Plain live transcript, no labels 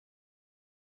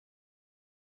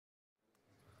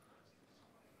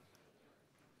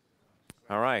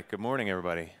All right, good morning,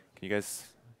 everybody. Can you guys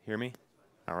hear me?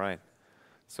 All right.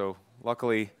 So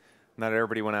luckily, not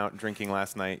everybody went out drinking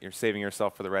last night. You're saving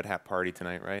yourself for the Red Hat party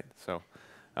tonight, right? So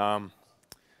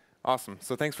awesome.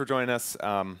 So thanks for joining us.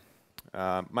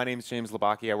 My name is James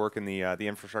Labaki. I work in the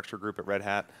infrastructure group at Red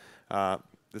Hat.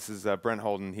 This is Brent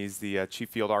Holden. He's the Chief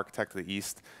Field Architect of the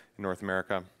East in North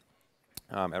America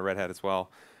at Red Hat as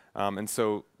well. And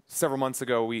so several months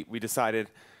ago, we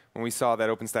decided, when we saw that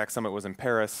OpenStack Summit was in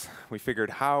Paris, we figured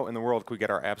how in the world could we get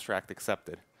our abstract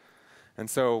accepted? And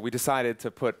so we decided to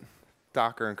put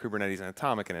Docker and Kubernetes and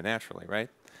Atomic in it naturally, right?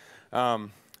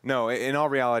 No, in all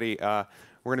reality, we're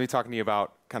going to be talking to you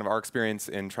about kind of our experience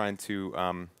in trying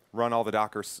to run all the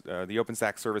Docker, the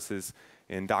OpenStack services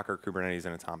in Docker, Kubernetes,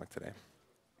 and Atomic today.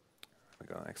 Let me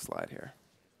go to the next slide here.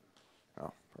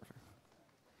 Oh, perfect.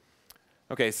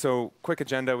 OK, so quick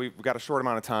agenda. We've got a short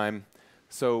amount of time.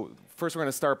 So first, we're going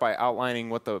to start by outlining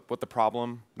what the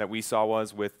problem that we saw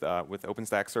was with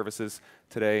OpenStack services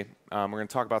today. We're going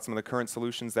to talk about some of the current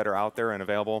solutions that are out there and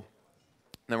available. And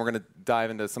then we're going to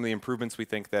dive into some of the improvements we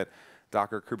think that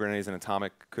Docker, Kubernetes, and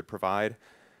Atomic could provide.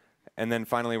 And then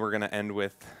finally, we're going to end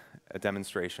with a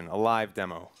demonstration, a live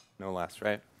demo, no less,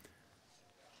 right?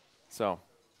 So, all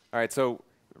right. So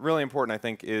really important, I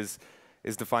think, is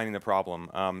defining the problem.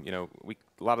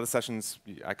 A lot of the sessions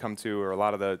I come to, or a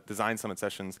lot of the Design Summit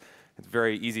sessions, it's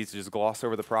very easy to just gloss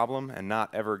over the problem and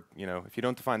not ever, if you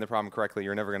don't define the problem correctly,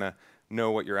 you're never going to know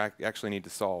what you actually need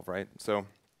to solve, right? So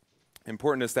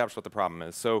important to establish what the problem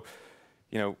is. So,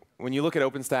 when you look at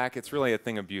OpenStack, it's really a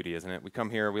thing of beauty, isn't it? We come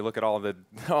here, we look at all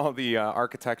the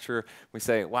architecture, we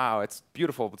say, wow, it's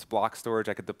beautiful, it's block storage,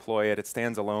 I could deploy it, it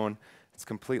stands alone, it's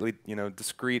completely,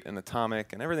 discrete and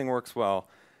atomic, and everything works well.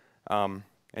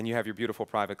 And you have your beautiful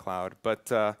private cloud. But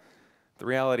the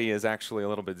reality is actually a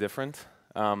little bit different.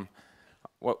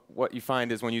 What you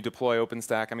find is when you deploy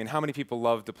OpenStack, I mean, how many people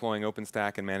love deploying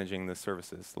OpenStack and managing the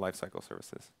services, the lifecycle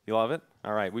services? You love it?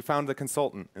 All right, we found the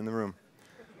consultant in the room.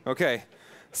 OK,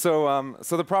 so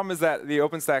the problem is that the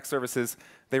OpenStack services,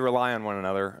 they rely on one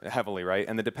another heavily, right?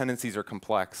 And the dependencies are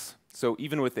complex. So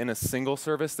even within a single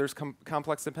service, there's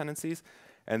complex dependencies.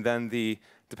 And then the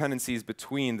dependencies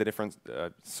between the different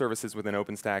services within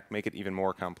OpenStack make it even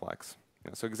more complex.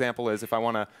 So example is, if I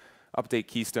want to update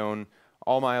Keystone,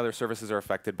 all my other services are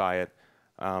affected by it.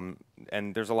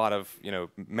 And there's a lot of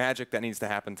magic that needs to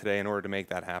happen today in order to make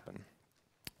that happen.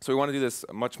 So we want to do this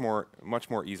much more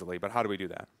easily. But how do we do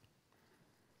that?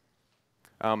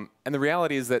 And the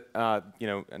reality is that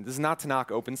and this is not to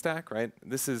knock OpenStack, right?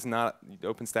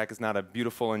 OpenStack is not a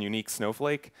beautiful and unique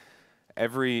snowflake.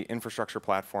 Every infrastructure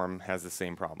platform has the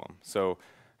same problem. So,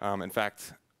 in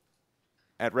fact,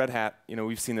 at Red Hat,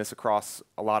 we've seen this across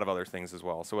a lot of other things as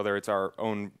well. So whether it's our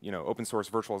own, open source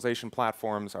virtualization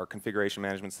platforms, our configuration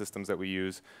management systems that we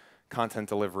use, content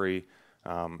delivery,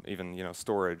 even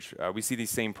storage, we see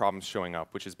these same problems showing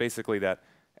up, which is basically that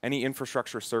any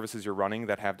infrastructure services you're running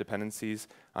that have dependencies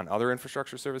on other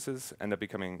infrastructure services end up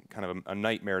becoming kind of a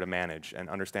nightmare to manage and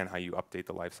understand how you update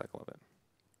the lifecycle of it.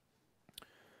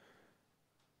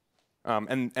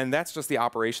 And that's just the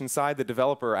operations side. The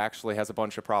developer actually has a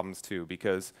bunch of problems too,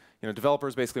 because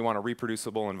developers basically want a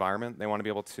reproducible environment. They want to be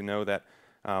able to know that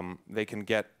they can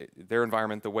get their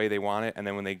environment the way they want it, and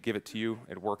then when they give it to you,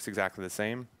 it works exactly the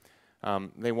same.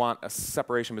 They want a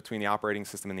separation between the operating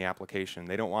system and the application.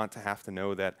 They don't want to have to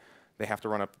know that they have to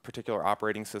run a particular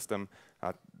operating system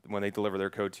when they deliver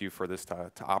their code to you for this to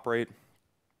operate.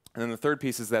 And then the third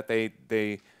piece is that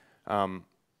they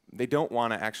don't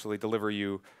want to actually deliver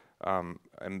you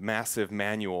a massive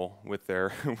manual with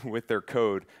their with their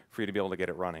code for you to be able to get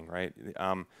it running, right?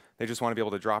 They just want to be able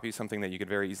to drop you something that you could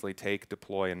very easily take,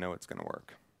 deploy, and know it's going to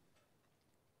work.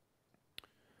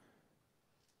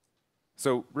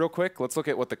 So real quick, let's look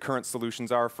at what the current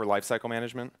solutions are for lifecycle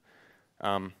management.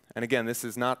 And again, this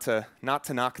is not to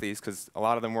knock these, because a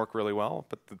lot of them work really well.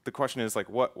 But the question is, like,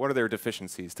 what are their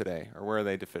deficiencies today, or where are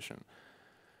they deficient?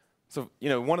 So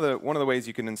one of the ways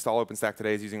you can install OpenStack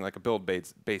today is using like a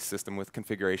build-based system with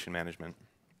configuration management.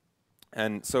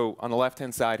 And so on the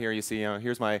left-hand side here, you see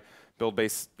here's my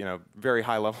build-based, very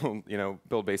high-level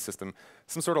build-based system.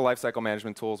 Some sort of lifecycle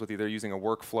management tools with either using a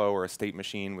workflow or a state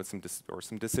machine with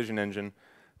some decision engine,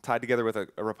 tied together with a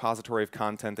repository of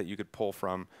content that you could pull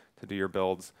from to do your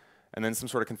builds, and then some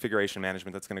sort of configuration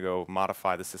management that's going to go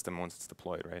modify the system once it's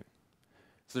deployed, right?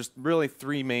 So there's really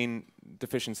three main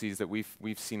deficiencies that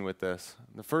we've seen with this.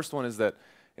 The first one is that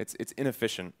it's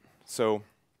inefficient. So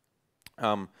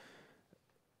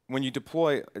when you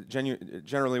deploy,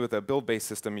 generally with a build-based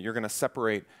system, you're going to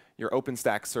separate your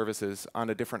OpenStack services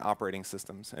onto different operating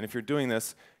systems. And if you're doing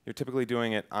this, you're typically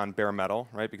doing it on bare metal,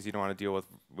 right? Because you don't want to deal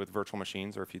with virtual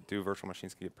machines, or if you do, virtual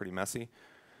machines can get pretty messy.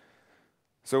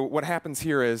 So what happens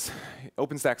here is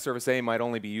OpenStack Service A might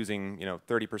only be using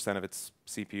 30% of its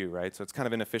CPU, right? So it's kind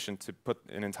of inefficient to put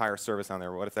an entire service on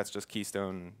there. What if that's just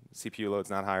Keystone, CPU load's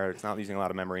not higher, it's not using a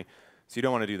lot of memory? So you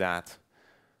don't want to do that.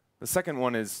 The second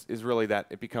one is really that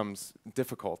it becomes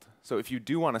difficult. So if you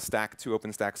do want to stack two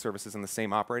OpenStack services in the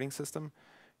same operating system,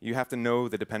 you have to know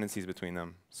the dependencies between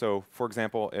them. So for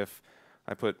example, if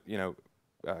I put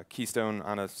Keystone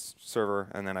on a server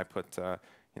and then I put the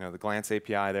Glance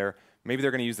API there, maybe they're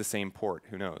going to use the same port.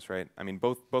 Who knows, right? I mean,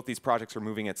 both these projects are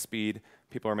moving at speed.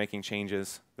 People are making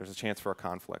changes. There's a chance for a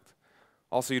conflict.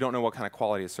 Also, you don't know what kind of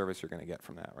quality of service you're going to get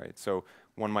from that, right? So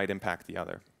one might impact the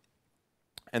other.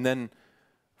 And then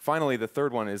finally, the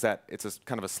third one is that it's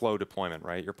kind of a slow deployment,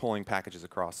 right? You're pulling packages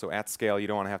across. So at scale, you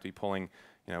don't want to have to be pulling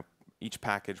each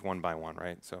package one by one,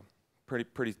 right? So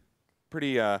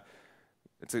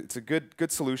it's a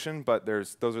good solution, but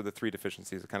those are the three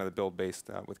deficiencies, kind of the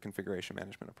build-based with configuration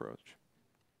management approach.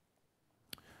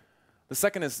 The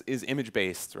second is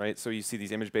image-based, right? So you see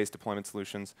these image-based deployment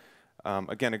solutions.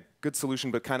 Again, a good solution,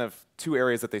 but kind of two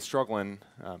areas that they struggle in,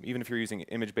 even if you're using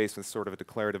image-based with sort of a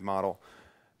declarative model.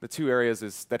 The two areas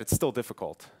is that it's still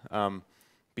difficult,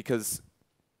 because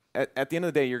at the end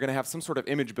of the day, you're going to have some sort of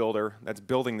image builder that's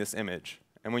building this image.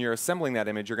 And when you're assembling that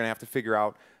image, you're going to have to figure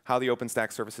out how the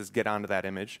OpenStack services get onto that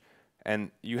image.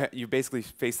 And you basically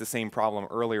face the same problem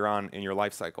earlier on in your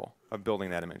life cycle of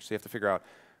building that image. So you have to figure out,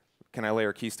 can I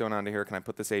layer Keystone onto here? Can I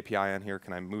put this API on here?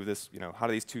 Can I move this? How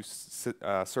do these two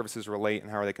services relate, and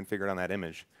how are they configured on that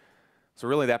image? So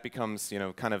really that becomes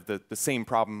kind of the same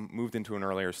problem moved into an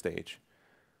earlier stage.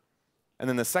 And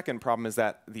then the second problem is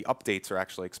that the updates are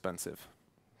actually expensive.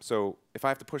 So if I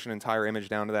have to push an entire image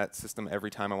down to that system every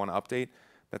time I want to update,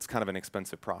 that's kind of an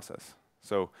expensive process.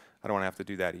 So I don't want to have to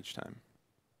do that each time.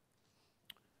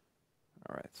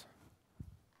 All right.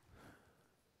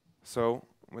 So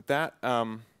with that,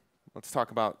 let's talk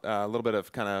about a little bit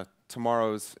of kind of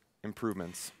tomorrow's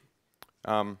improvements.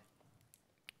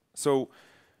 So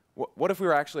what if we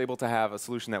were actually able to have a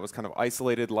solution that was kind of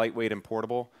isolated, lightweight, and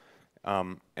portable,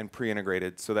 and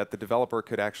pre-integrated, so that the developer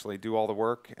could actually do all the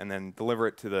work and then deliver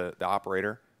it to the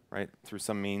operator, right, through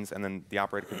some means, and then the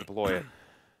operator could deploy it.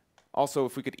 Also,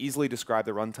 if we could easily describe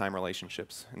the runtime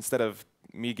relationships, instead of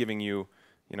me giving you,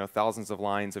 thousands of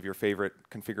lines of your favorite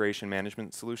configuration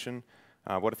management solution,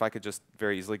 what if I could just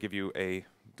very easily give you a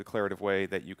declarative way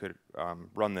that you could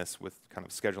run this with kind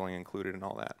of scheduling included and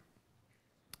all that?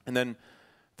 And then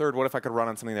third, what if I could run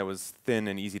on something that was thin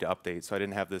and easy to update, so I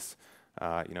didn't have this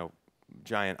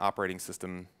giant operating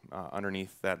system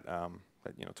underneath that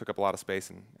took up a lot of space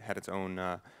and had its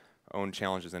own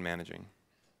challenges in managing.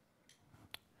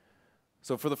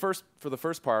 So for the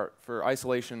first part, for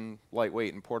isolation,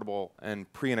 lightweight, and portable,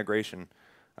 and pre-integration,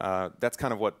 that's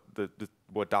kind of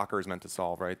what Docker is meant to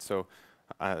solve, right? So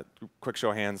quick show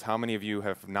of hands, how many of you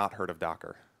have not heard of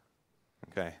Docker?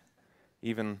 Okay,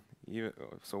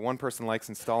 so one person likes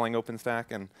installing OpenStack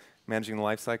and managing the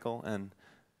lifecycle, and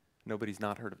nobody's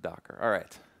not heard of Docker. All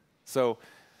right. So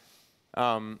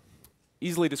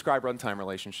easily describe runtime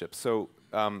relationships. So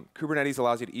Kubernetes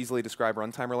allows you to easily describe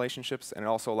runtime relationships, and it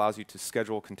also allows you to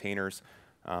schedule containers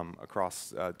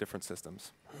across different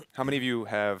systems. How many of you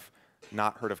have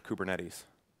not heard of Kubernetes?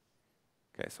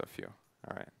 Okay, so a few.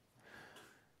 All right.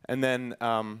 And then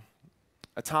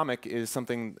Atomic is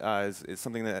something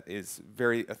that is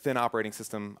a thin operating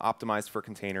system optimized for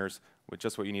containers with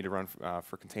just what you need to run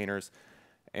for containers.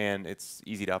 And it's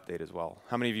easy to update as well.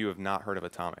 How many of you have not heard of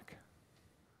Atomic?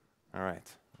 All right.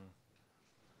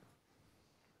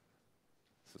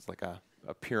 This is like a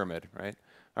pyramid, right?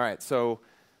 All right, so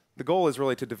the goal is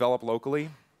really to develop locally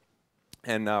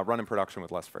and run in production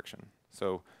with less friction.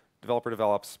 So developer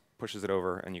develops, pushes it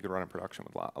over, and you can run in production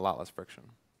with a lot less friction.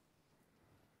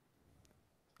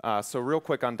 So real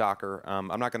quick on Docker. I'm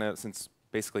not going to, since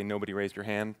basically nobody raised your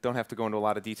hand, don't have to go into a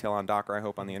lot of detail on Docker, I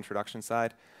hope, on the introduction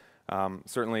side.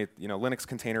 Certainly, Linux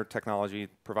container technology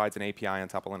provides an API on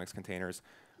top of Linux containers,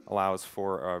 allows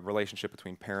for a relationship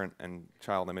between parent and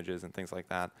child images and things like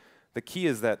that. The key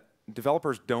is that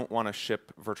developers don't want to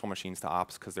ship virtual machines to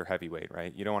ops because they're heavyweight,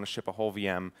 right? You don't want to ship a whole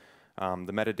VM.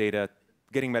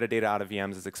 Getting metadata out of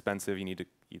VMs is expensive. You need to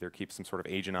either keep some sort of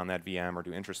agent on that VM or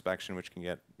do introspection, which can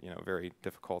get very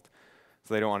difficult.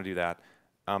 So they don't want to do that.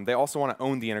 They also want to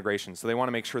own the integration. So they want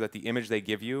to make sure that the image they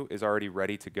give you is already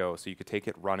ready to go. So you could take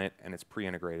it, run it, and it's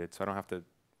pre-integrated. So I don't have to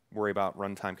worry about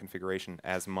runtime configuration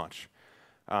as much.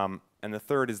 and the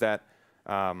third is that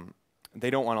they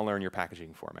don't want to learn your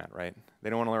packaging format, right? They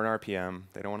don't want to learn RPM.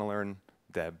 They don't want to learn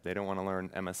Deb. They don't want to learn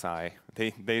MSI.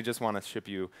 They just want to ship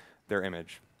you their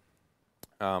image.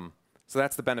 So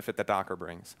that's the benefit that Docker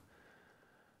brings.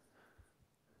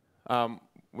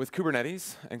 With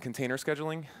Kubernetes and container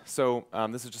scheduling, so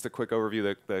this is just a quick overview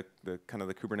of the kind of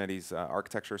the Kubernetes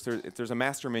architecture. So there's a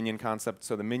master minion concept.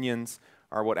 So the minions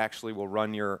are what actually will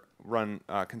run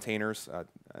containers,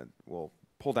 will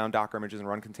pull down Docker images and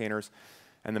run containers,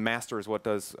 and the master is what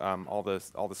does all the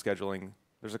scheduling.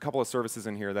 There's a couple of services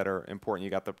in here that are important.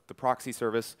 You got the proxy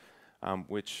service,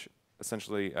 which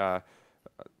essentially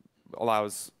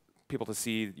allows people to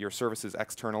see your services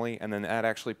externally, and then that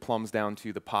actually plumbs down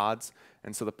to the pods.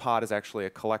 And so the pod is actually a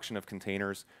collection of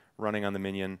containers running on the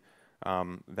minion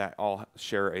that all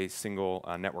share a single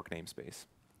network namespace.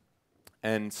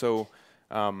 And so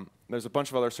there's a bunch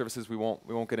of other services we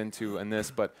won't get into in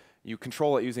this, but you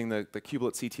control it using the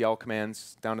kubelet CTL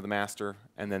commands down to the master,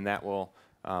 and then that will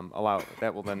then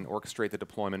orchestrate the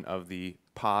deployment of the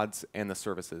pods and the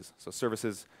services. So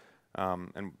services.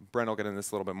 And Brent will get into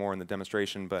this a little bit more in the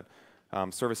demonstration, but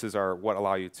services are what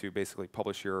allow you to basically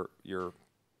publish your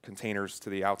containers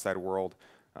to the outside world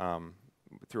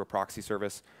through a proxy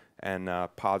service, and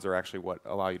pods are actually what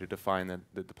allow you to define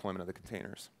the deployment of the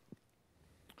containers.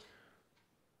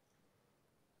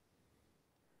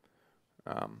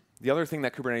 The other thing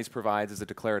that Kubernetes provides is a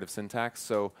declarative syntax.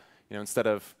 So instead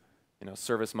of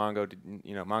service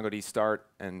MongoD start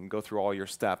and go through all your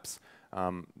steps,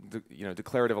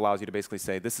 declarative allows you to basically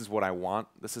say, this is what I want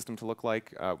the system to look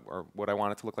like, or what I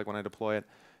want it to look like when I deploy it,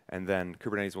 and then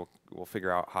Kubernetes will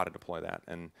figure out how to deploy that.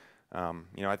 And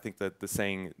I think that the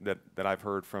saying that I've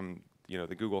heard from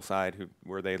the Google side,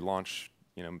 where they launch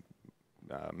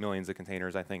millions of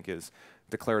containers, I think is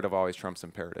declarative always trumps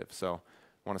imperative. So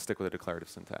I want to stick with a declarative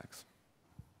syntax.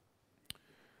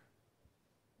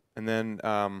 And then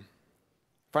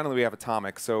finally, we have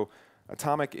Atomic. So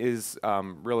Atomic is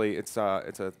really, it's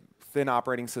a thin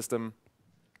operating system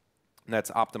that's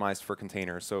optimized for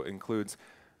containers. So it includes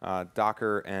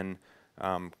Docker and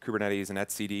Kubernetes and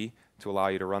etcd to allow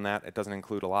you to run that. It doesn't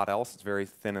include a lot else. It's very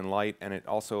thin and light, and it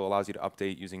also allows you to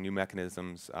update using new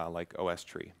mechanisms like OS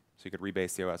tree. So you could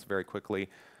rebase the OS very quickly.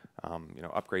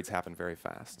 Upgrades happen very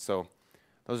fast. So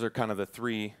those are kind of an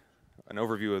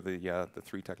overview of the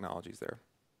three technologies there.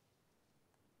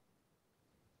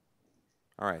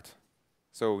 All right.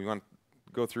 So we want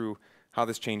to go through how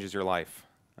this changes your life.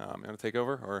 You want to take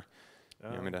over, or you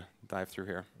want me to dive through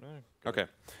here? No, okay.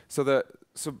 So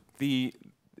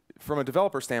from a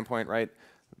developer standpoint, right,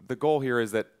 the goal here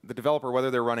is that the developer,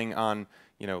 whether they're running on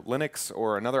Linux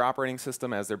or another operating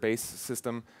system as their base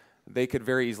system, they could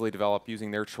very easily develop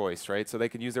using their choice, right? So they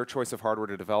could use their choice of hardware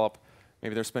to develop.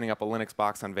 Maybe they're spinning up a Linux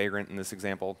box on Vagrant in this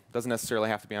example. Doesn't necessarily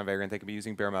have to be on Vagrant. They could be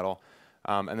using bare metal.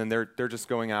 And then they're just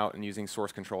going out and using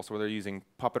source control. So whether they're using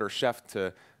Puppet or Chef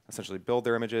to essentially build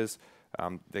their images,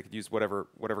 they could use whatever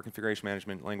configuration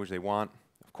management language they want.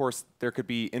 Of course, there could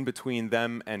be in between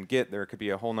them and Git, there could be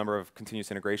a whole number of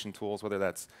continuous integration tools, whether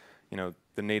that's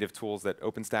the native tools that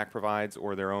OpenStack provides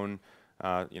or their own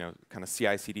kind of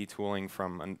CI/CD tooling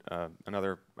from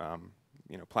another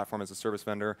platform as a service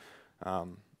vendor,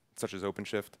 such as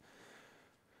OpenShift.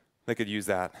 They could use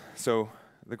that. So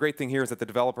the great thing here is that the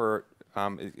developer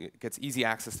gets easy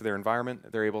access to their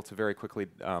environment. They're able to very quickly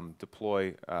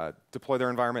deploy their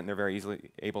environment, and they're very easily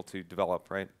able to develop,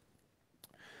 right?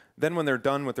 Then when they're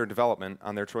done with their development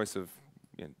on their choice of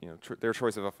their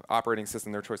choice of operating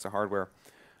system, their choice of hardware,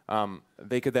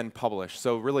 they could then publish.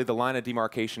 So really the line of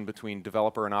demarcation between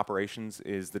developer and operations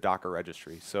is the Docker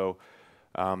registry. So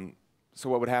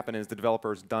what would happen is the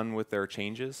developer is done with their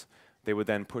changes. They would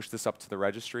then push this up to the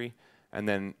registry, and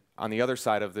then on the other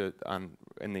side of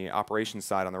in the operations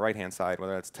side, on the right-hand side,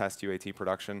 whether that's test, UAT,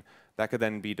 production, that could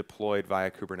then be deployed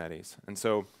via Kubernetes. And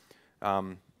so,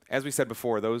 as we said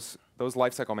before, those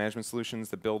lifecycle management solutions,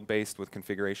 the build-based with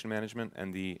configuration management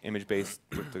and the image-based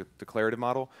with the declarative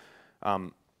model,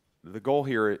 the goal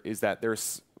here is that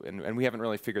there's, and we haven't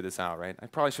really figured this out, right? I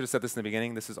probably should have said this in the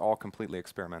beginning. This is all completely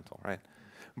experimental, right?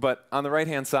 But on the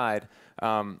right-hand side,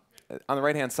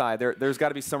 there's got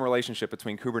to be some relationship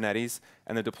between Kubernetes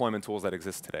and the deployment tools that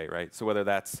exist today, right? So whether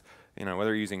that's, whether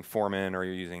you're using Foreman or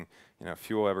you're using,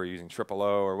 FuelWeb or you're using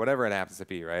TripleO or whatever it happens to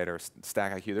be, right? Or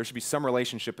StackIQ, there should be some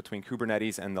relationship between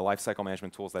Kubernetes and the lifecycle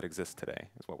management tools that exist today.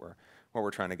 Is what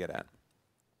we're trying to get at.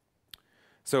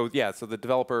 So yeah, so the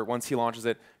developer, once he launches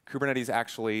it, Kubernetes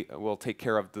actually will take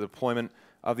care of the deployment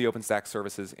of the OpenStack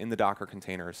services in the Docker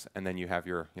containers, and then you have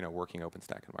your working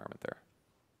OpenStack environment there.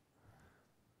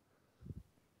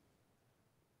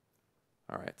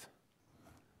 All right.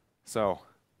 So,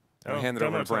 I'll hand it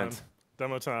over to Brent. Time.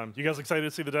 Demo time. You guys excited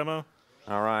to see the demo?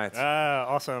 All right.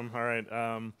 Awesome. All right.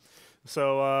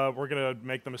 So we're going to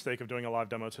make the mistake of doing a live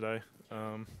demo today.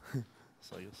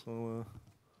 So I guess we'll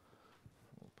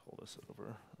pull this over.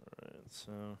 All right.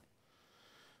 So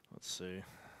let's see.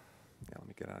 Yeah, let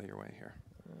me get out of your way here.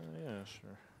 Yeah,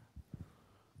 sure.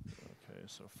 Okay,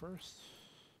 so first,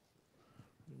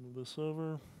 move this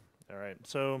over. All right,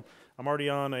 so I'm already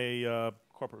on a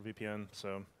corporate VPN,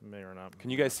 so it may or not. Can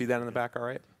you guys see that in the back all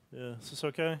right? Yeah, is this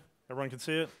okay? Everyone can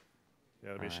see it? Yeah,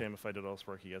 it'd be a right. shame if I did all this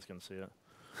work, you guys can see it.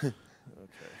 Okay,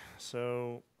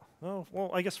 so, oh,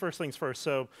 well, I guess first things first.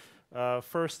 So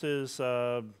first is,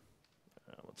 let's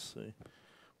see.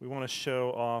 We want to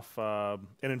show off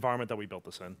an environment that we built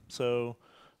this in. So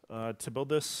to build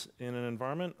this in an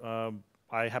environment,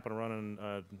 I happen to run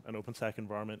an OpenStack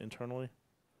environment internally.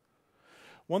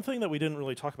 One thing that we didn't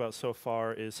really talk about so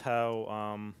far is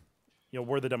how,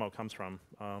 where the demo comes from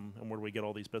and where do we get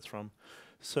all these bits from.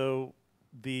 So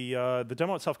the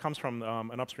demo itself comes from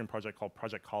an upstream project called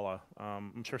Project Kala.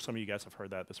 I'm sure some of you guys have heard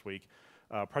that this week.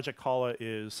 Project Kala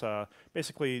is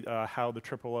basically how the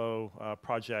OOO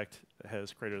project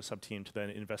has created a subteam to then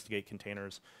investigate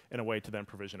containers in a way to then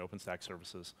provision OpenStack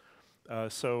services.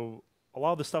 So a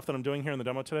lot of the stuff that I'm doing here in the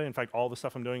demo today, in fact, all the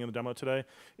stuff I'm doing in the demo today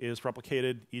is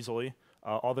replicated easily.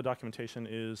 All the documentation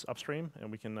is upstream,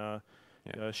 and we can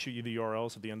shoot you the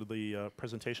URLs at the end of the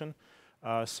presentation.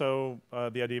 So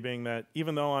the idea being that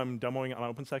even though I'm demoing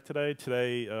on OpenStack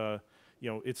today,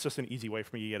 it's just an easy way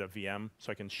for me to get a VM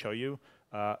so I can show you.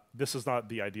 This is not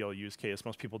the ideal use case.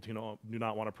 Most people do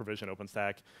not want to provision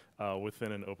OpenStack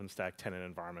within an OpenStack tenant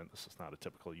environment. This is not a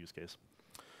typical use case.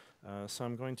 So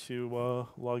I'm going to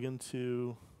log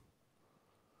into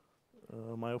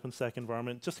my OpenStack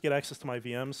environment just to get access to my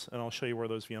VMs, and I'll show you where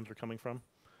those VMs are coming from.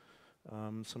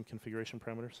 Some configuration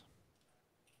parameters.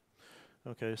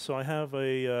 Okay, so I have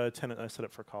a tenant I set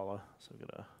up for Kala, so I'm going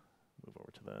to move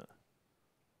over to that.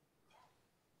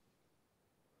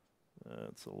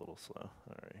 It's a little slow.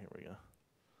 All right, here we go.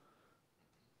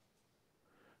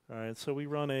 All right, so we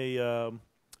run an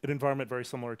environment very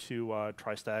similar to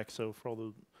TriStack. So for all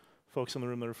the folks in the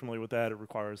room that are familiar with that, it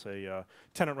requires a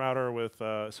tenant router with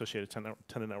associated tenant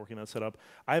networking that's set up.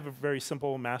 I have a very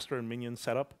simple master and minion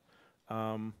setup,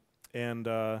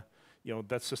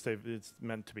 that's just it's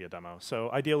meant to be a demo.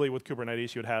 So ideally with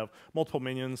Kubernetes, you would have multiple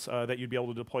minions that you'd be able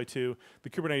to deploy to. The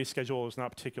Kubernetes schedule is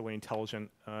not particularly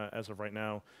intelligent as of right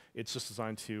now. It's just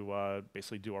designed to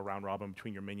basically do a round robin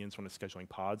between your minions when it's scheduling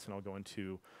pods, and I'll go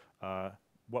into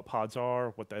what pods are,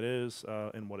 what that is,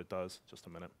 and what it does in just a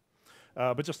minute.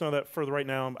 But just know that for right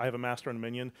now, I have a master and a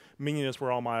minion. Minion is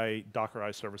where all my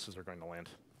Dockerized services are going to land.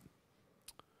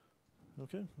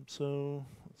 Okay, so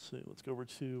let's see. Let's go over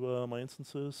to my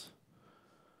instances.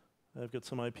 I've got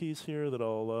some IPs here that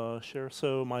I'll share.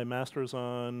 So my master is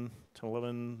on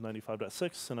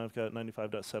 10.11.95.6, and I've got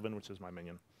 95.7, which is my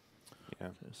minion. Yeah.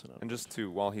 Okay, so and just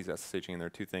while he's SSHing in there,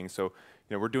 two things. So,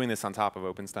 we're doing this on top of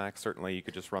OpenStack. Certainly, you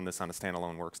could just run this on a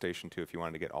standalone workstation too if you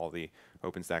wanted to get all the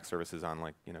OpenStack services on,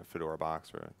 like Fedora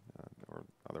box or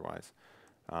otherwise.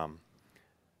 I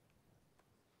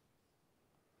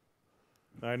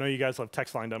know you guys love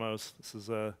text line demos. This is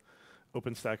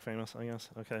OpenStack famous, I guess.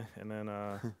 Okay, and then.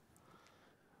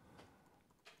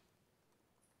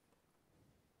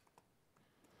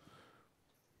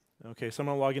 Okay, so I'm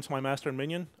going to log into my master and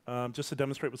minion just to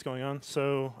demonstrate what's going on.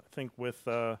 So I think with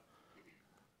my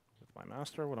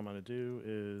master, what I'm going to do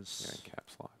is... Yeah,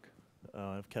 caps lock.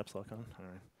 I have caps lock on. All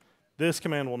right. This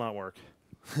command will not work.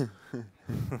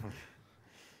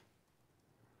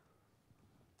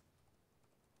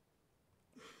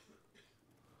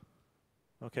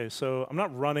 Okay, so I'm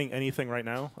not running anything right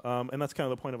now, and that's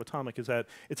kind of the point of Atomic, is that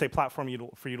it's a platform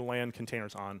for you to land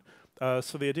containers on.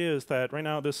 So the idea is that right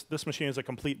now this machine is a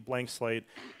complete blank slate.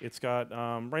 It's got,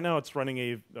 right now it's running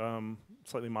a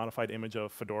slightly modified image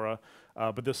of Fedora,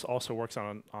 but this also works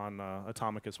on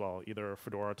Atomic as well, either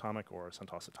Fedora Atomic or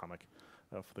CentOS Atomic,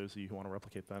 for those of you who want to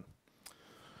replicate that.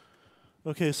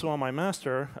 Okay, so on my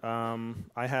master,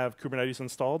 I have Kubernetes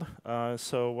installed.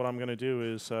 So what I'm going to do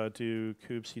is do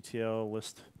kubectl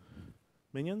list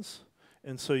minions.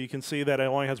 And so you can see that it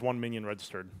only has one minion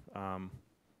registered.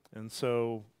 And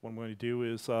so what I'm going to do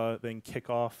is then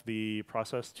kick off the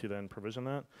process to then provision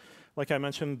that. Like I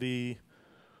mentioned, the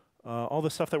All the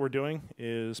stuff that we're doing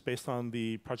is based on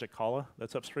the project Kala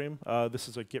that's upstream. This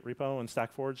is a Git repo in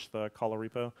StackForge, the Kala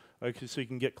repo. So you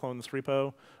can Git clone this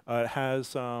repo. It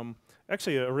has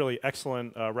actually a really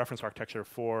excellent reference architecture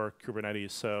for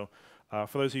Kubernetes. So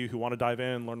for those of you who want to dive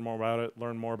in, learn more about it,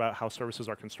 learn more about how services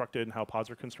are constructed and how pods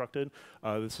are constructed,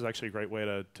 this is actually a great way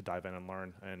to dive in and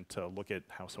learn and to look at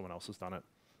how someone else has done it.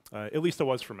 At least it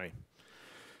was for me.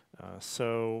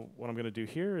 So what I'm going to do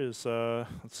here is,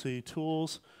 let's see,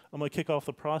 tools. I'm going to kick off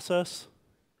the process,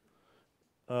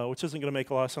 which isn't going to make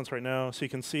a lot of sense right now. So you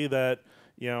can see that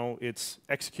it's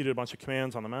executed a bunch of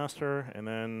commands on the master, and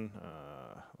then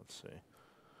let's see.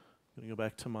 I'm going to go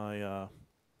back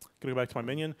to my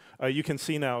minion. You can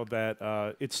see now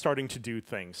that it's starting to do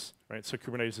things, right? So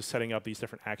Kubernetes is setting up these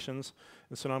different actions,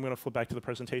 and so now I'm going to flip back to the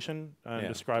presentation and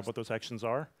describe what those actions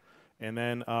are. And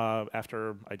then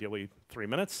after, ideally, 3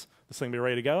 minutes, this thing will be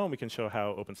ready to go, and we can show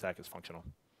how OpenStack is functional.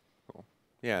 Cool.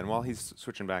 Yeah, and while he's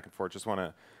switching back and forth, just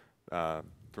want to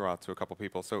throw out to a couple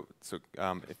people. So if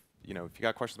you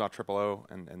got questions about O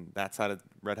and that side of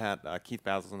Red Hat, Keith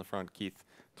Basil's in the front. Keith,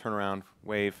 turn around,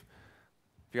 wave.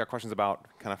 If you got questions about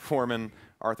kind of Foreman,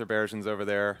 Arthur Bergen's over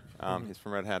there. He's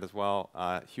from Red Hat as well.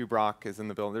 Hugh Brock is in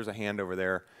the building. There's a hand over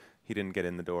there. He didn't get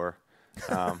in the door.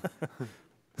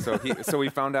 So we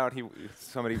found out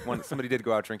somebody did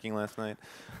go out drinking last night,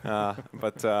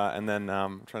 and then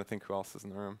I'm trying to think who else is in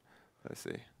the room. Let's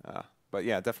see. But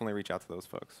yeah, definitely reach out to those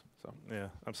folks. So yeah,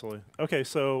 absolutely. Okay,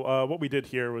 so what we did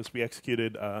here was we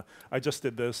executed. I just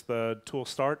did this. The tool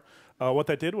start. What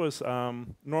that did was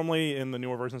normally in the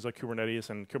newer versions of Kubernetes,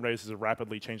 and Kubernetes is a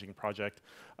rapidly changing project.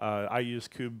 I use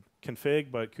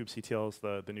kubeconfig, but kubectl is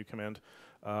the new command.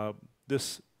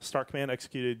 This start command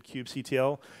executed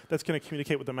kubectl. That's going to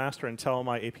communicate with the master and tell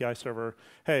my API server,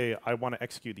 hey, I want to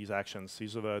execute these actions.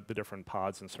 These are the different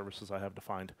pods and services I have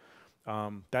defined.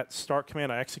 That start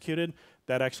command I executed,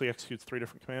 that actually executes 3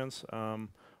 different commands.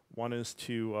 One is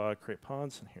to create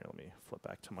pods. And here, let me flip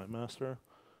back to my master.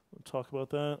 We'll talk about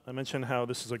that. I mentioned how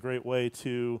this is a great way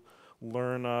to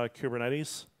learn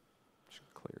Kubernetes.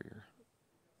 Should clear your.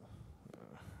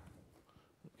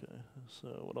 Okay, so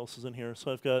what else is in here?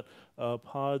 So I've got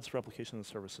pods, replication, and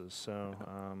services. So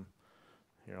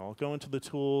here, I'll go into the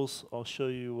tools. I'll show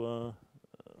you.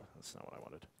 That's not what I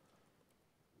wanted.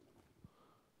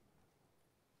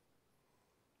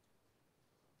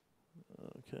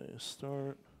 Okay,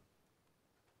 start.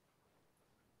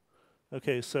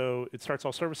 Okay, so it starts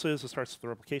all services, it starts the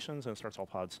replications, and it starts all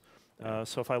pods.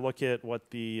 So if I look at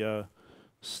what the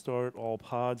start all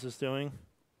pods is doing.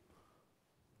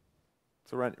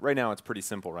 So right now it's pretty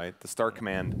simple, right? The start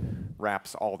command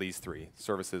wraps all these 3,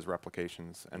 services,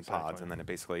 replications, and pods, and then it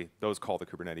basically, those call the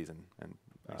Kubernetes and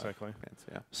exactly. commands,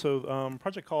 yeah. So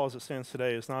Project Call as it stands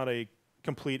today is not a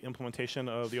complete implementation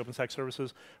of the OpenStack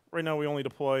services. Right now we only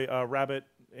deploy Rabbit,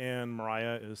 and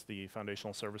Mariah is the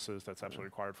foundational services that's absolutely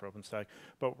required for OpenStack.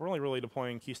 But we're only really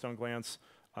deploying Keystone Glance,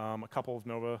 a couple of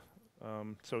Nova,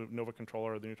 so Nova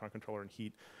Controller, the Neutron Controller, and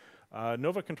Heat.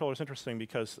 Nova Controller is interesting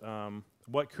because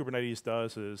what Kubernetes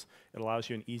does is it allows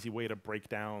you an easy way to break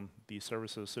down these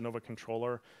services. So Nova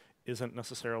Controller isn't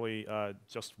necessarily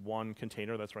just one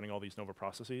container that's running all these Nova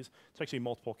processes. It's actually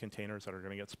multiple containers that are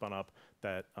going to get spun up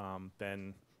that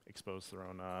then expose their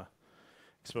own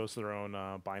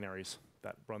binaries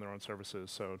that run their own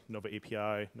services. So Nova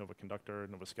API, Nova Conductor,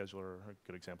 Nova Scheduler are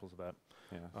good examples of that.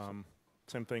 Yeah.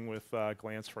 Same thing with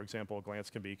Glance, for example. Glance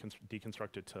can be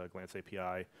deconstructed to Glance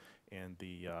API and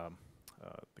the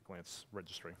Glance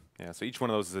registry. Yeah, so each one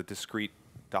of those is a discrete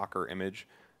Docker image,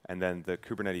 and then the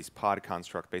Kubernetes pod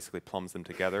construct basically plumbs them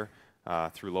together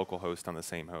through localhost on the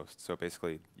same host. So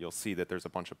basically, you'll see that there's a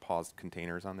bunch of paused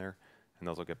containers on there, and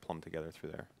those will get plumbed together through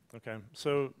there. Okay,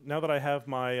 so now that I have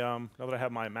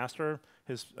my master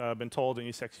has been told it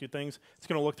needs to execute things, it's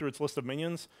going to look through its list of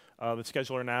minions. The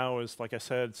scheduler now is, like I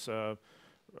said, it's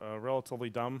relatively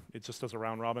dumb. It just does a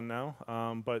round robin now.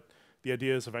 But the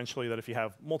idea is eventually that if you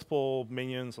have multiple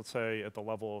minions, let's say at the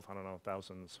level of, I don't know,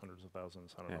 thousands, hundreds of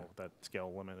thousands, I don't know what that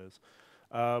scale limit is.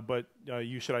 But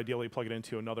you should ideally plug it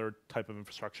into another type of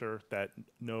infrastructure that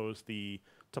knows the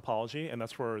topology, and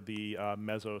that's where the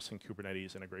Mesos and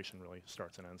Kubernetes integration really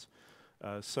starts and ends.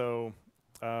 So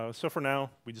for now,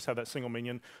 we just have that single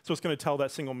minion. So it's going to tell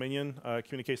that single minion,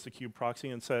 communicates to kube proxy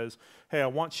and says, hey, I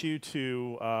want you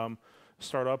to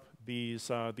start up these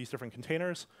different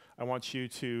containers. I want you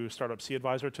to start up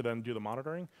cAdvisor to then do the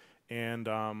monitoring, and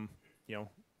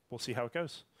we'll see how it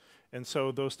goes. And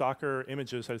so those Docker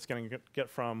images that it's going to get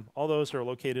from, all those are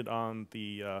located on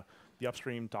the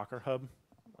upstream Docker Hub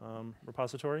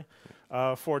repository.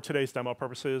 For today's demo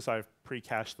purposes, I've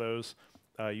pre-cached those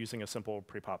using a simple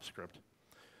prepop script.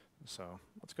 So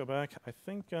let's go back. I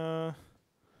think,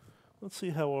 let's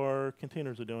see how our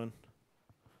containers are doing.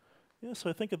 Yeah, so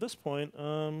I think at this point,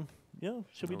 yeah,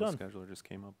 should be done. The scheduler just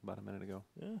came up about a minute ago.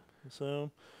 Yeah,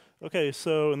 so, okay,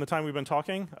 so in the time we've been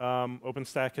talking,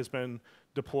 OpenStack has been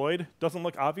deployed. Doesn't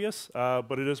look obvious,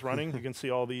 but it is running. You can see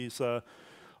all these, all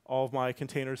of my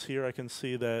containers here. I can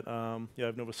see that, yeah, I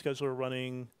have Nova Scheduler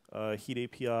running, Heat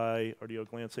API, RDO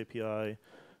Glance API,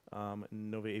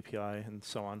 Nova API, and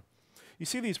so on. You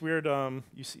see these weird,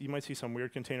 you might see some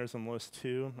weird containers on the list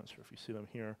too. I'm not sure if you see them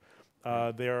here.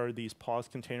 There are these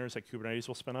paused containers that Kubernetes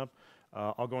will spin up.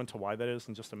 I'll go into why that is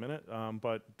in just a minute,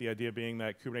 but the idea being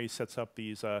that Kubernetes sets up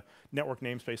these network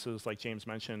namespaces, like James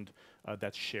mentioned,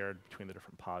 that's shared between the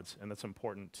different pods, and that's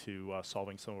important to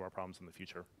solving some of our problems in the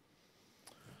future.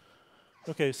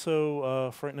 Okay, so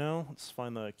for right now, let's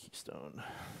find the keystone.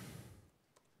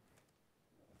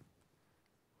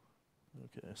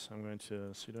 Okay, so I'm going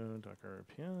to sudo docker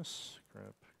ps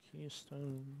grep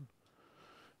keystone.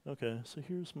 Okay, so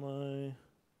here's my.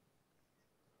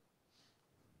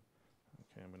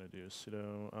 Okay, I'm going to do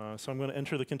sudo. So I'm going to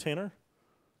enter the container.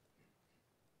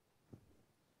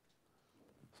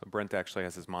 So Brent actually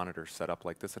has his monitor set up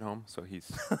like this at home, so he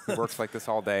works like this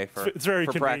all day for it's very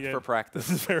for, convenient. for practice.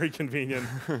 This is very convenient.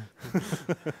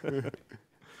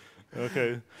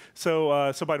 Okay,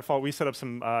 so so by default we set up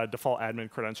some default admin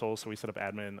credentials. So we set up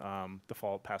admin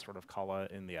default password of Kala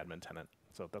in the admin tenant.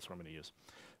 So that's what I'm going to use.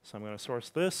 So I'm going to source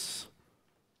this.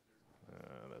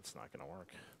 That's not going to work.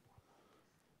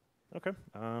 Okay,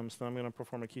 so I'm going to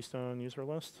perform a keystone user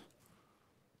list.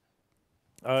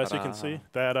 So you can see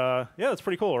that, yeah, that's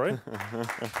pretty cool, right?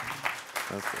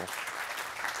 That's cool.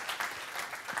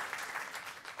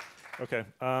 Okay,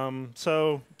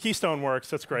 so Keystone works,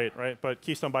 that's great, right? But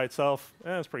Keystone by itself,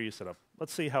 it's pretty easy to set up.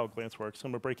 Let's see how Glance works. So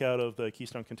I'm going to break out of the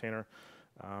Keystone container.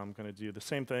 I'm going to do the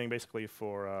same thing basically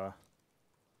for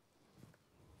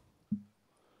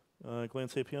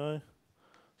Glance API.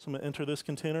 So I'm going to enter this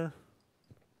container.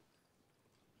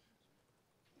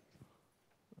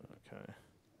 Okay.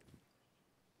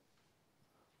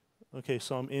 Okay,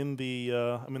 so I'm in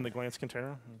the Glance container.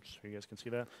 I'm sure you guys can see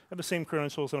that. I have the same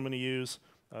credentials that I'm going to use.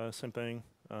 Same thing.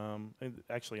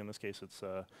 Actually, in this case, it's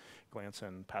Glance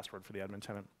and password for the admin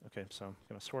tenant. Okay, so I'm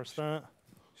going to source that.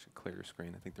 You should clear your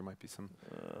screen. I think there might be some.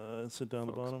 It's down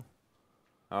the bottom.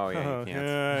 Oh yeah, you can't.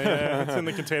 Yeah, it's in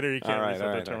the container. You can't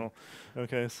reset the terminal. Right.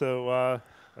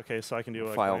 Okay, so I can do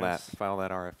a file Glance. file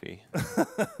that RFE.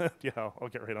 Yeah, I'll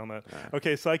get right on that. Right.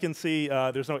 Okay, so I can see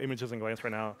there's no images in Glance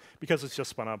right now because it's just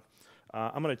spun up.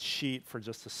 I'm going to cheat for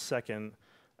just a second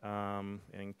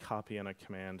and copy in a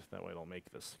command. That way it'll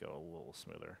make this go a little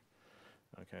smoother.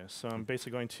 Okay, so I'm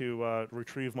basically going to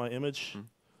retrieve my image.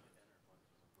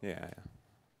 Yeah.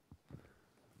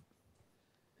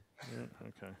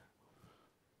 Okay.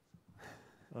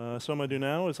 So what I'm going to do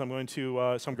now is I'm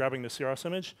grabbing the CRS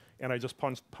image and I just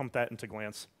pump that into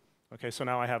Glance. Okay, so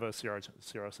now I have a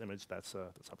CRS image that's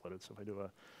uploaded. So if I do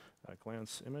a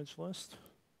Glance image list.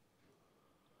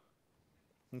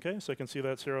 Okay, so I can see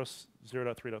that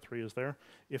 0.3.3 is there.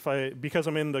 Because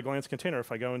I'm in the Glance container,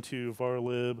 if I go into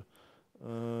varlib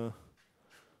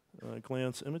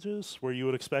Glance images, where you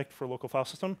would expect for local file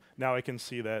system, now I can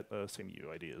see that same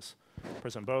UID is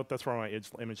present both. That's where my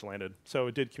image landed. So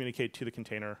it did communicate to the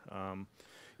container,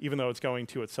 even though it's going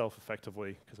to itself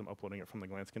effectively, because I'm uploading it from the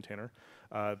Glance container.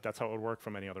 That's how it would work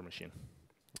from any other machine.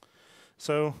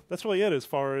 So that's really it as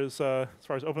far as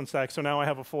OpenStack. So now I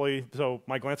have so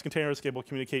my Glance container is able to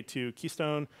communicate to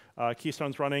Keystone.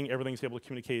 Keystone's running. Everything's able to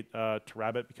communicate to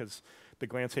Rabbit because the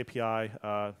Glance API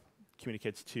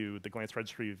communicates to the Glance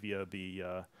registry via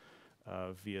the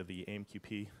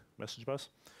AMQP message bus.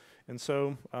 And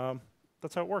so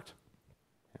that's how it worked.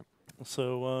 Yep.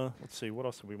 So let's see, what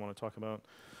else do we want to talk about?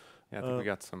 Yeah, I think we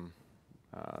got some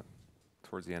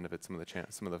towards the end of it, some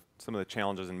of the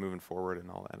challenges in moving forward and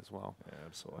all that as well. Yeah,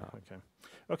 absolutely.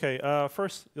 Okay.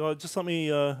 First, just let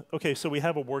me. Okay, so we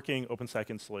have a working OpenStack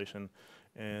installation,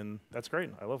 and that's great.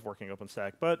 I love working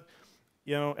OpenStack, but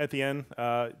at the end,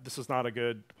 this is not a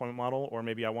good deployment model, or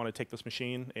maybe I want to take this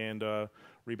machine and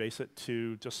rebase it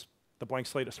to just the blank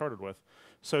slate it started with.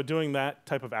 So doing that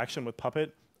type of action with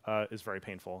Puppet is very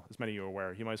painful, as many of you are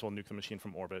aware. You might as well nuke the machine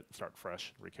from orbit, start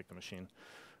fresh, re-kick the machine.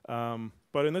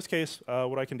 But in this case,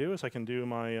 what I can do is I can do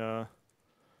my, I'm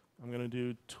going to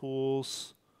do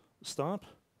tools stop.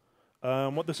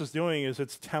 What this is doing is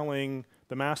it's telling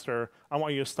the master, I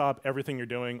want you to stop everything you're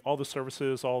doing, all the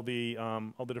services, all the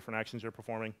different actions you're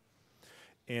performing.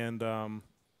 And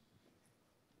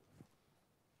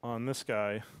on this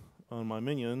guy, on my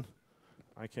minion,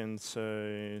 I can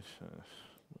say,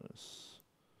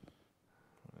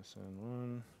 send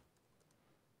one.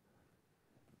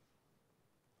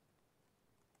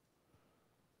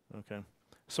 Okay.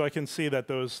 So I can see that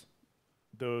those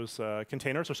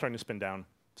containers are starting to spin down,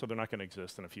 so they're not going to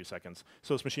exist in a few seconds.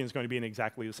 So this machine is going to be in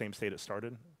exactly the same state it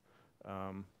started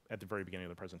at the very beginning of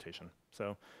the presentation.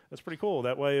 So that's pretty cool.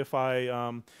 That way, if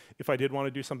I did want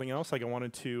to do something else, like I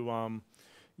wanted to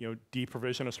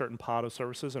deprovision a certain pod of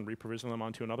services and reprovision them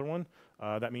onto another one,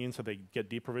 that means that they get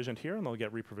deprovisioned here and they'll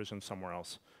get reprovisioned somewhere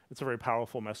else. It's a very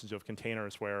powerful message of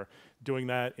containers, where doing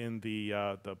that in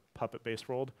the Puppet-based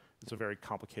world is a very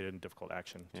complicated and difficult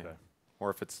action today. Or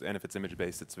if it's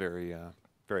image-based, it's very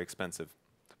expensive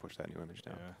to push that new image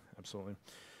down. Yeah, absolutely.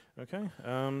 Okay,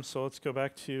 so let's go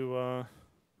back to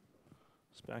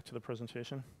the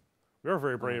presentation. We are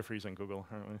very brave for using Google,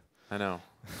 aren't we? I know.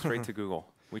 Straight to Google.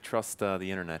 We trust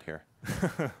the internet here.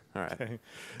 All right.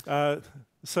 Okay.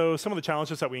 So some of the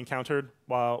challenges that we encountered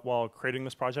while creating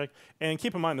this project, and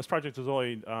keep in mind this project is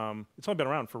only it's only been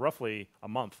around for roughly a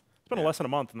month. It's been less than a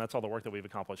month, and that's all the work that we've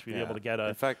accomplished. We've been able to get a.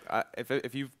 In fact,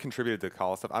 if you've contributed to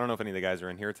call stuff, I don't know if any of the guys are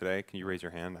in here today. Can you raise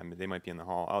your hand? I mean, they might be in the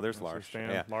hall. Oh, there's Lars.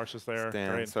 Yeah. Lars is there.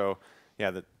 Stan. Great. So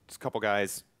yeah, there's a couple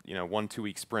guys. 1-2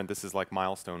 week sprint. This is like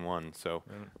milestone 1. So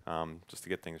just to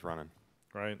get things running.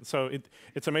 Right. So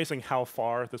it's amazing how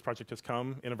far this project has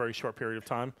come in a very short period of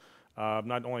time.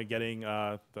 Not only getting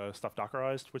the stuff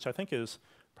Dockerized, which I think is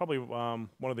probably one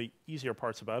of the easier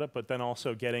parts about it, but then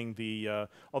also getting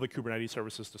all the Kubernetes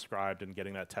services described and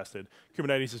getting that tested.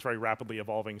 Kubernetes is very rapidly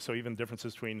evolving, so even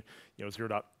differences between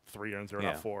 0.3 and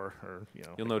 0.4 are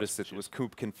You'll notice it was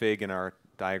kube config in our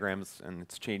diagrams, and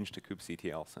it's changed to kube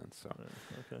CTL since. So.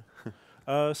 Right.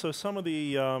 Okay. So some of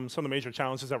the major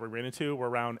challenges that we ran into were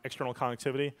around external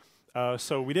connectivity.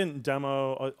 So we didn't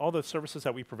demo all the services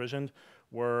that we provisioned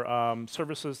were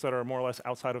services that are more or less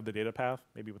outside of the data path,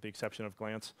 maybe with the exception of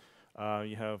Glance.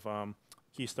 You have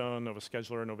Keystone, Nova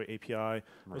Scheduler, Nova API.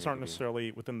 Those aren't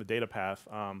necessarily within the data path.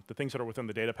 The things that are within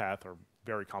the data path are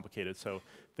very complicated. So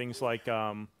things like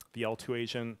the L2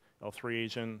 agent, L3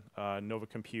 agent, Nova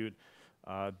Compute,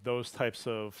 those types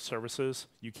of services,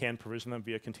 you can provision them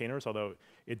via containers, although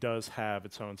it does have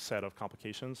its own set of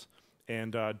complications.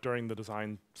 And during the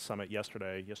design summit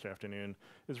yesterday afternoon,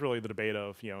 is really the debate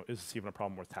of, is this even a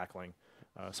problem worth tackling?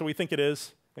 So we think it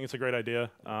is. I think it's a great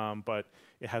idea, but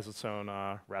it has its own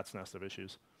rat's nest of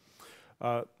issues.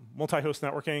 Multi-host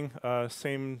networking,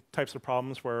 same types of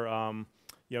problems where,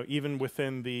 even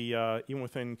within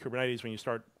Kubernetes, when you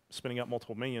start spinning up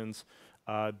multiple minions,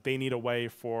 they need a way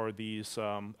for these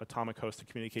atomic hosts to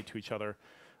communicate to each other.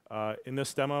 In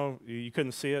this demo, you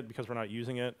couldn't see it because we're not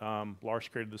using it. Lars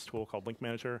created this tool called Link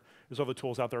Manager. There's other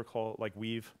tools out there called like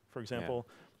Weave, for example.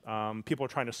 Yeah. People are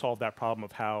trying to solve that problem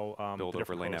of how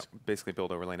basically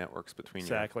build overlay networks between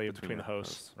between the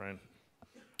hosts, right?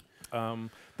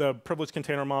 The privileged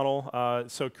container model.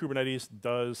 So Kubernetes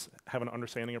does have an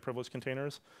understanding of privileged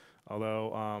containers,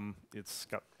 although it's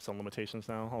got some limitations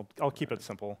now. I'll keep it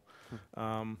simple.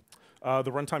 The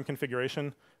runtime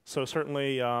configuration. So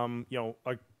certainly, a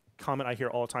comment I hear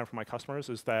all the time from my customers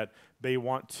is that they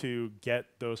want to get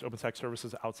those OpenStack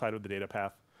services outside of the data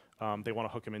path. They want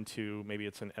to hook them into, maybe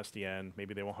it's an SDN,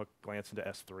 maybe they want to hook Glance into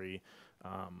S3,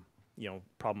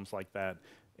 problems like that.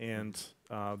 And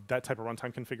that type of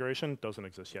runtime configuration doesn't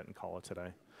exist yet in Kala today.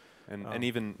 And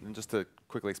even just to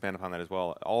quickly expand upon that as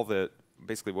well,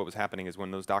 basically what was happening is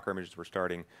when those Docker images were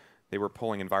starting, they were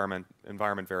pulling environment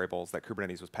variables that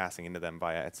Kubernetes was passing into them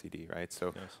via etcd, right?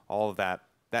 So all of that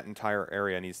entire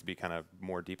area needs to be kind of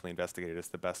more deeply investigated. It's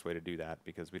the best way to do that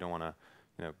because we don't want to,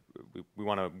 we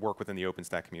want to work within the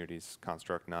OpenStack community's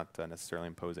construct, not necessarily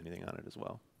impose anything on it as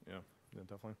well. Yeah,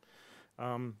 definitely.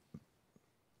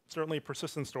 Certainly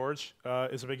persistent storage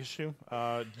is a big issue.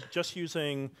 Just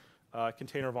using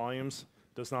container volumes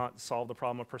does not solve the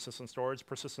problem of persistent storage.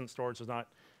 Persistent storage is not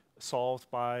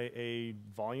solved by a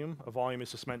volume. A volume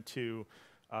is just meant to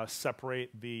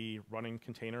separate the running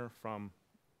container from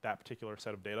that particular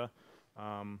set of data.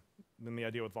 Then the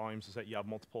idea with volumes is that you have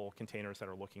multiple containers that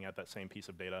are looking at that same piece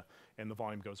of data, and the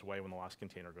volume goes away when the last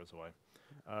container goes away.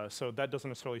 So that doesn't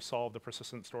necessarily solve the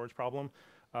persistent storage problem.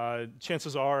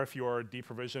 Chances are, if you're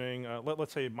deprovisioning,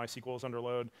 let's say MySQL is under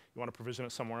load, you want to provision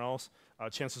it somewhere else,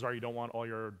 chances are you don't want all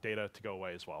your data to go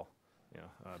away as well.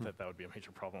 That would be a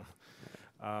major problem.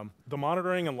 The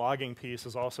monitoring and logging piece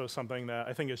is also something that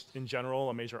I think is, in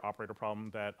general, a major operator problem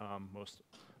that most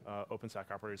OpenStack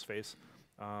operators face.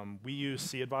 We use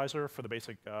cAdvisor for the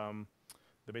basic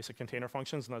container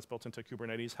functions, and that's built into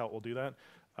Kubernetes, how it will do that.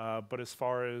 But as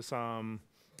far as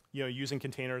using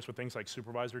containers with things like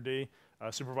Supervisor D,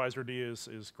 Supervisor D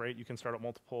is great. You can start up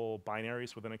multiple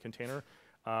binaries within a container.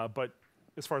 But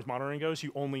as far as monitoring goes,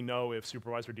 you only know if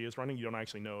Supervisor D is running. You don't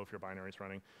actually know if your binary is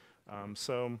running.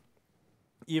 So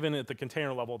even at the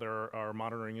container level, there are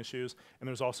monitoring issues, and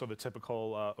there's also the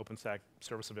typical OpenStack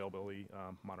service availability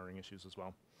monitoring issues as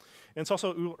well. And it's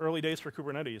also early days for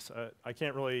Kubernetes. I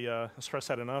can't really stress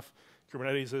that enough.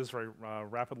 Kubernetes is very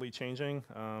rapidly changing.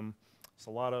 There's a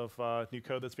lot of new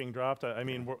code that's being dropped. I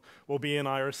mean, we'll be in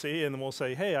IRC, and then we'll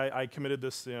say, hey, I committed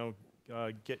this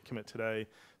Git commit today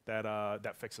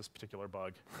that fixes this particular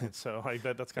bug. And so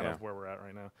that's kind of where we're at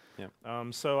right now.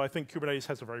 Yeah. So I think Kubernetes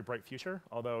has a very bright future,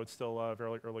 although it's still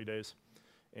very early days.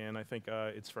 And I think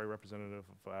it's very representative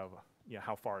of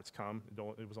how far it's come.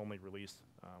 It was only released,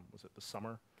 was it this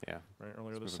summer? Yeah. Right,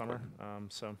 earlier this summer.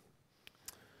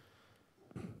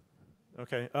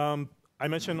 Okay. I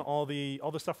mentioned all the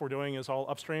stuff we're doing is all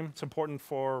upstream. It's important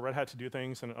for Red Hat to do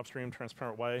things in an upstream,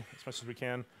 transparent way as much as we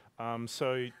can.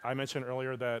 So I mentioned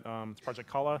earlier that it's Project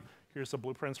Kala. Here's the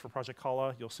blueprints for Project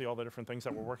Kala. You'll see all the different things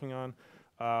that we're working on.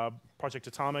 Project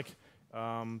Atomic,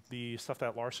 the stuff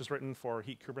that Lars has written for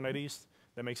Heat Kubernetes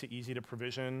that makes it easy to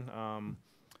provision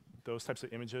those types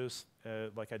of images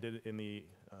like I did in the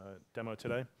demo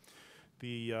today.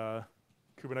 The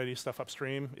Kubernetes stuff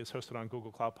upstream is hosted on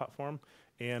Google Cloud Platform,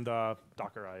 and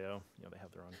Docker.io, they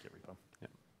have their own Git repo.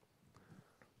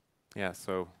 Yeah,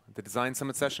 so the Design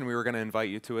Summit session, we were going to invite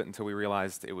you to it until we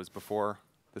realized it was before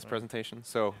this presentation.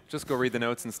 So just go read the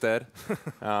notes instead,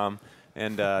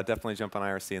 and definitely jump on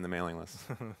IRC in the mailing list.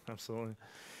 Absolutely.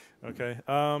 Okay,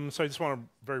 so I just want to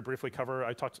very briefly cover,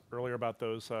 I talked earlier about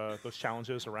those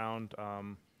challenges around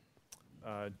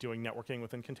doing networking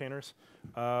within containers.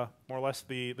 More or less,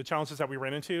 the challenges that we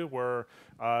ran into were,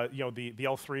 the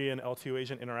L3 and L2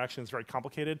 agent interaction is very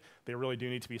complicated. They really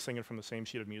do need to be singing from the same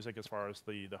sheet of music as far as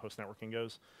the host networking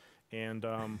goes. And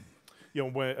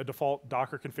when a default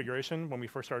Docker configuration, when we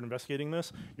first started investigating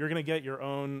this, you're going to get your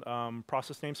own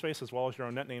process namespace as well as your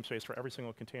own net namespace for every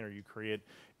single container you create.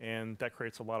 And that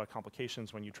creates a lot of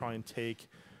complications when you try and take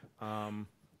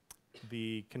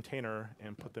the container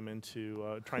and put them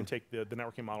into, try and take the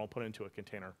networking model and put it into a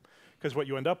container. Because what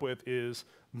you end up with is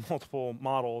multiple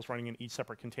models running in each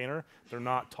separate container. They're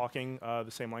not talking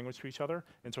the same language to each other,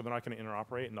 and so they're not going to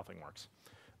interoperate, and nothing works.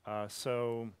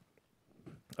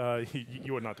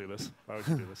 You would not do this. Why would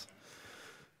you do this?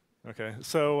 Okay,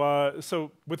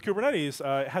 so with Kubernetes,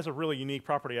 it has a really unique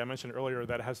property. I mentioned earlier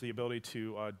that it has the ability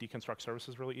to deconstruct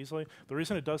services really easily. The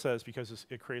reason it does that is because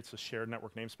it creates a shared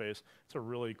network namespace. It's a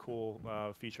really cool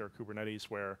feature of Kubernetes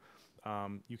where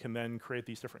you can then create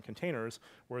these different containers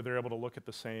where they're able to look at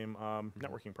the same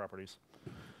networking properties.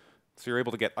 So you're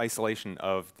able to get isolation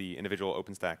of the individual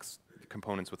OpenStack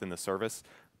components within the service,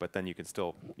 but then you can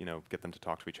still, get them to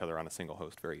talk to each other on a single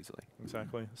host very easily.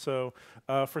 Exactly. So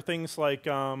for things like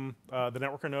the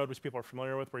networker node, which people are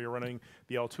familiar with, where you're running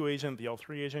the L2 agent, the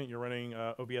L3 agent, you're running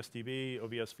OBSDB,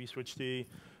 OBS vSwitchD,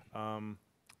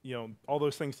 all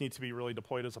those things need to be really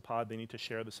deployed as a pod. They need to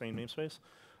share the same namespace.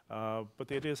 But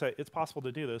the idea is that it's possible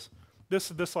to do this.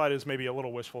 This slide is maybe a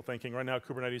little wishful thinking. Right now,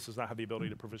 Kubernetes does not have the ability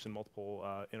to provision multiple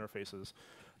interfaces.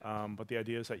 But the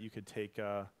idea is that you could take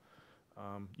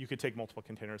multiple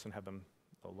containers and have them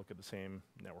look at the same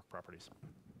network properties.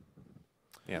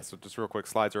 Yeah, so just real quick,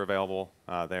 slides are available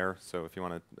there. So if you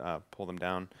want to pull them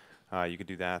down, you could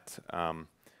do that.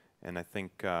 And I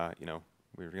think,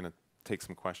 we're going to take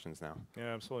some questions now.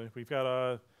 Yeah, absolutely. We've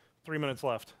got 3 minutes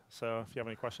left. So if you have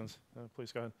any questions,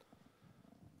 please go ahead.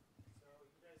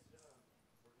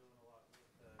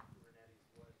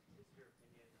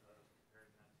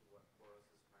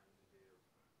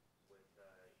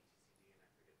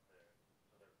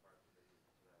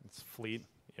 It's Fleet.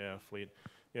 Yeah, Fleet.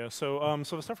 Yeah, so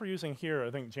the stuff we're using here,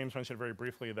 I think James mentioned very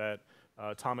briefly that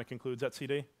Atomic includes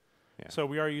etcd. Yeah. So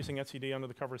we are using etcd under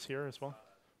the covers here as well,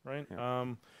 right? Yeah.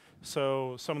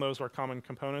 So some of those are common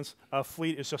components.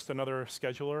 Fleet is just another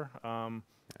scheduler,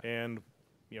 and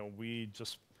we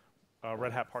just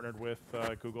Red Hat partnered with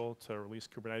Google to release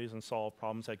Kubernetes and solve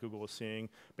problems that Google was seeing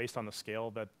based on the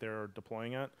scale that they're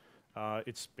deploying at.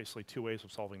 It's basically two ways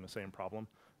of solving the same problem.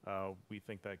 We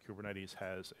think that Kubernetes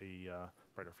has a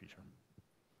brighter future.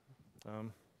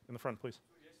 In the front, please.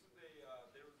 So yesterday,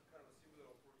 there was kind of a similar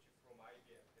approach from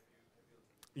IBM. Have you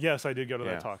Yes, I did go to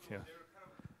that talk. So yeah. they're kind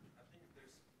of, I think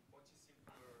there's much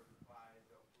simpler by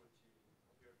the approach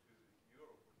compared to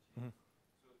your approach. Mm-hmm.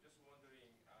 So just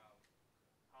wondering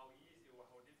how easy or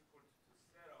how difficult to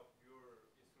set up your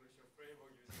installation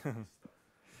framework using this stuff.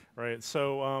 Right.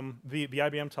 So the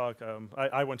IBM talk,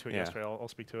 I went to it yesterday.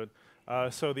 I'll speak to it.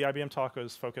 So the IBM talk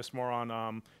was focused more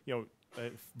on,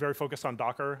 very focused on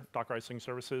Dockerizing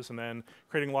services, and then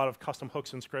creating a lot of custom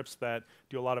hooks and scripts that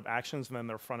do a lot of actions, and then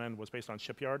their front end was based on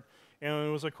Shipyard. And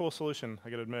it was a cool solution, I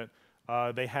gotta admit.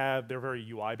 They're very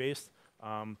UI based.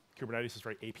 Kubernetes is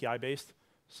very API based.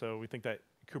 So we think that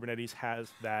Kubernetes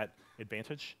has that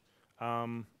advantage.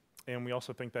 And we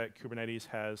also think that Kubernetes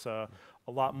has a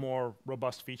lot more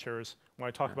robust features. When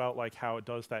I talk about like how it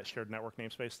does that shared network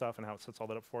namespace stuff and how it sets all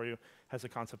that up for you, has the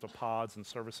concept of pods and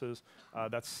services.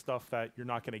 That's stuff that you're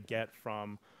not going to get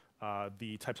from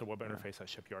the types of web interface that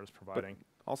Shipyard is providing.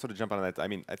 But also to jump on that, I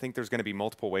mean, I think there's going to be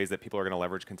multiple ways that people are going to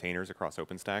leverage containers across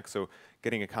OpenStack. So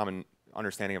getting a common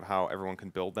understanding of how everyone can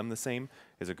build them the same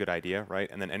is a good idea, right?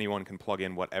 And then anyone can plug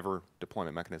in whatever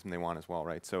deployment mechanism they want as well,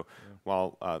 right? So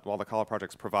while the Kala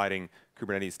project's providing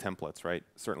Kubernetes templates, right?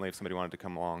 Certainly, if somebody wanted to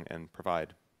come along and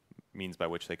provide means by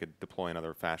which they could deploy in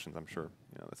other fashions, I'm sure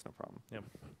that's no problem. Yep,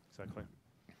 exactly.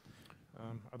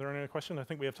 Are there any other questions? I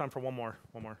think we have time for one more.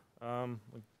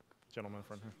 Gentleman in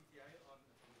front here.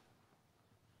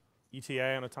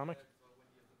 ETA on Atomic?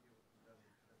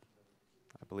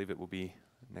 I believe it will be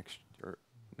next year.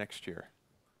 Next year.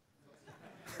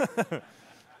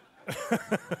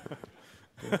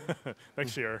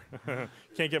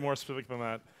 Can't get more specific than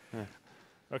that. Yeah.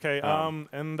 Okay,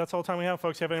 and that's all the time we have,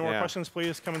 folks. If you have any more questions,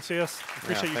 please come and see us.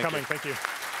 Appreciate you coming. Thank you.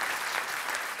 Thank you.